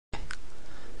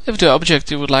If the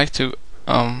object you would like to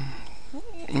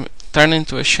turn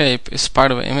into a shape is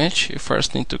part of an image, you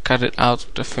first need to cut it out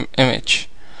of the image.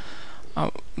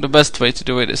 The best way to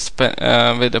do it is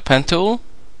with the pen tool,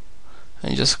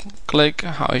 and you just click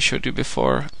how I showed you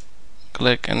before,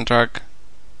 click and drag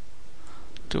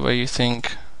to where you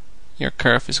think your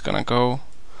curve is gonna go.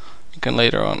 You can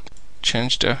later on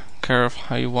change the curve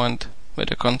how you want with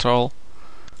the control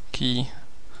key.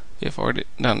 We've already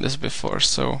done this before,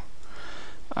 so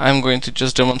I'm going to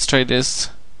just demonstrate this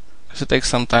because it takes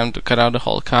some time to cut out the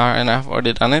whole car, and I've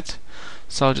already done it.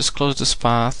 So I'll just close this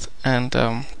path and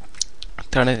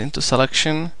turn it into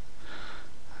selection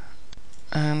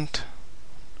and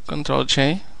Control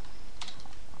J.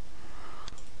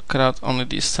 Cut out only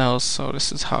these cells, so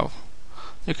this is how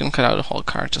you can cut out the whole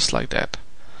car just like that.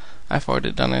 I've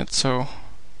already done it, so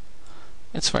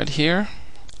it's right here.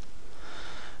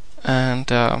 And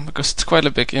because it's quite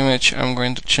a big image, I'm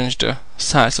going to change the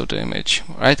size of the image.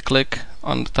 Right click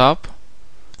on the top,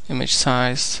 image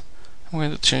size. I'm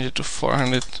going to change it to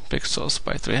 400 pixels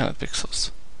by 300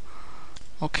 pixels.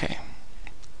 Okay.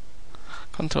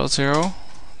 Control 0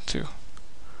 to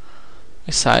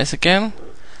resize again.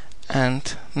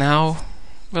 And now,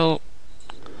 well,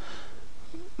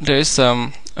 there's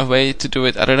a way to do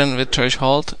it other than with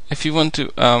threshold. If you want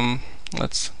to,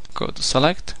 let's go to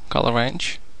select, color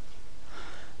range.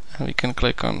 And we can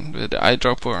click on the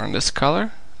eyedropper on this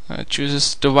color. It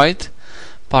chooses the white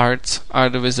parts are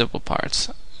the visible parts,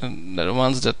 and they're the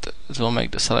ones that it will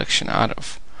make the selection out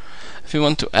of. If you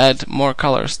want to add more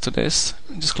colors to this,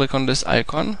 just click on this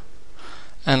icon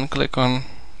and click on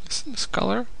this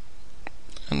color,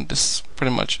 and this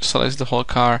pretty much selects the whole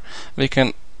car. We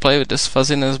can play with this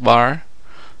fuzziness bar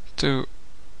to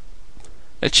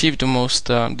achieve the most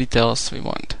details we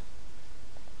want.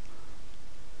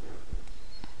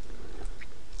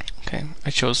 Okay, I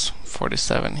chose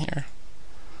 47 here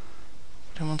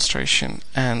demonstration,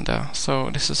 and so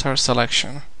this is our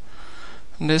selection.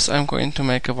 This I'm going to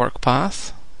make a work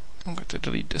path. I'm going to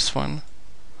delete this one.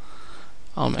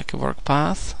 I'll make a work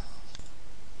path.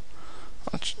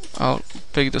 I'll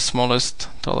pick the smallest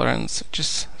tolerance, which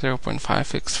is 0.5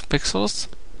 pixels,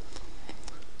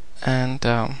 and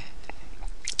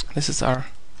this is our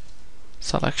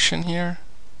selection here.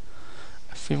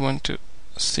 If we want to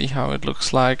see how it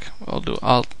looks like, we'll do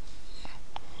Alt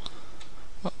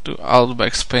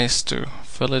backspace to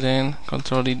fill it in.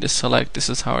 Control D to select. This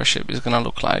is how our shape is gonna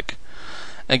look like.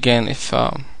 Again, if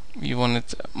you wanted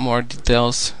more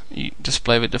details, you just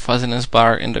play with the fuzziness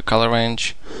bar in the color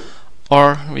range,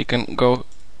 or we can go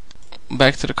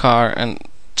back to the car and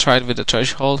try it with the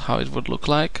threshold how it would look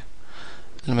like,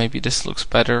 and maybe this looks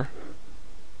better.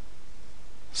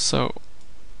 So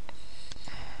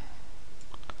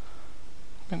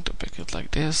I'm going to pick it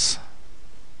like this.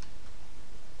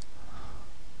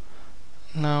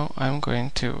 Now I'm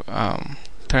going to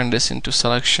turn this into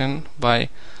selection by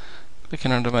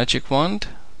clicking on the magic wand.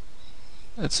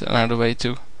 It's another way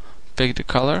to pick the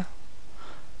color,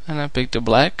 and I picked the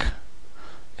black.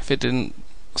 If it didn't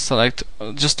select,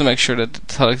 just to make sure that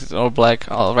it selected all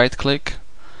black, I'll right click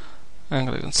and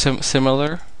click on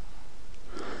similar,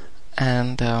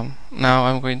 and now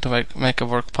I'm going to make a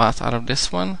work path out of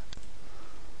this one.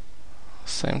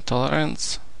 Same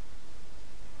tolerance.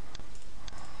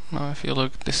 Now if you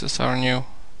look, this is our new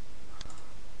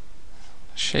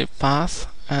shape path,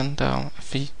 and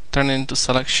if we turn it into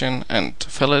selection and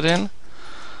fill it in,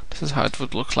 this is how it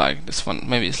would look like. This one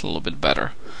maybe is a little bit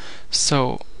better.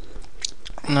 So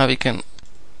now we can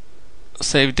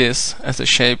save this as a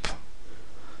shape,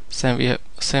 same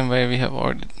way we have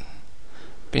already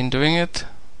been doing it,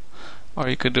 or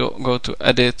you could go to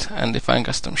edit and define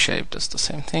custom shape. That's the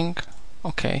same thing.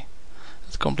 Okay,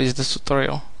 that completes this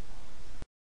tutorial.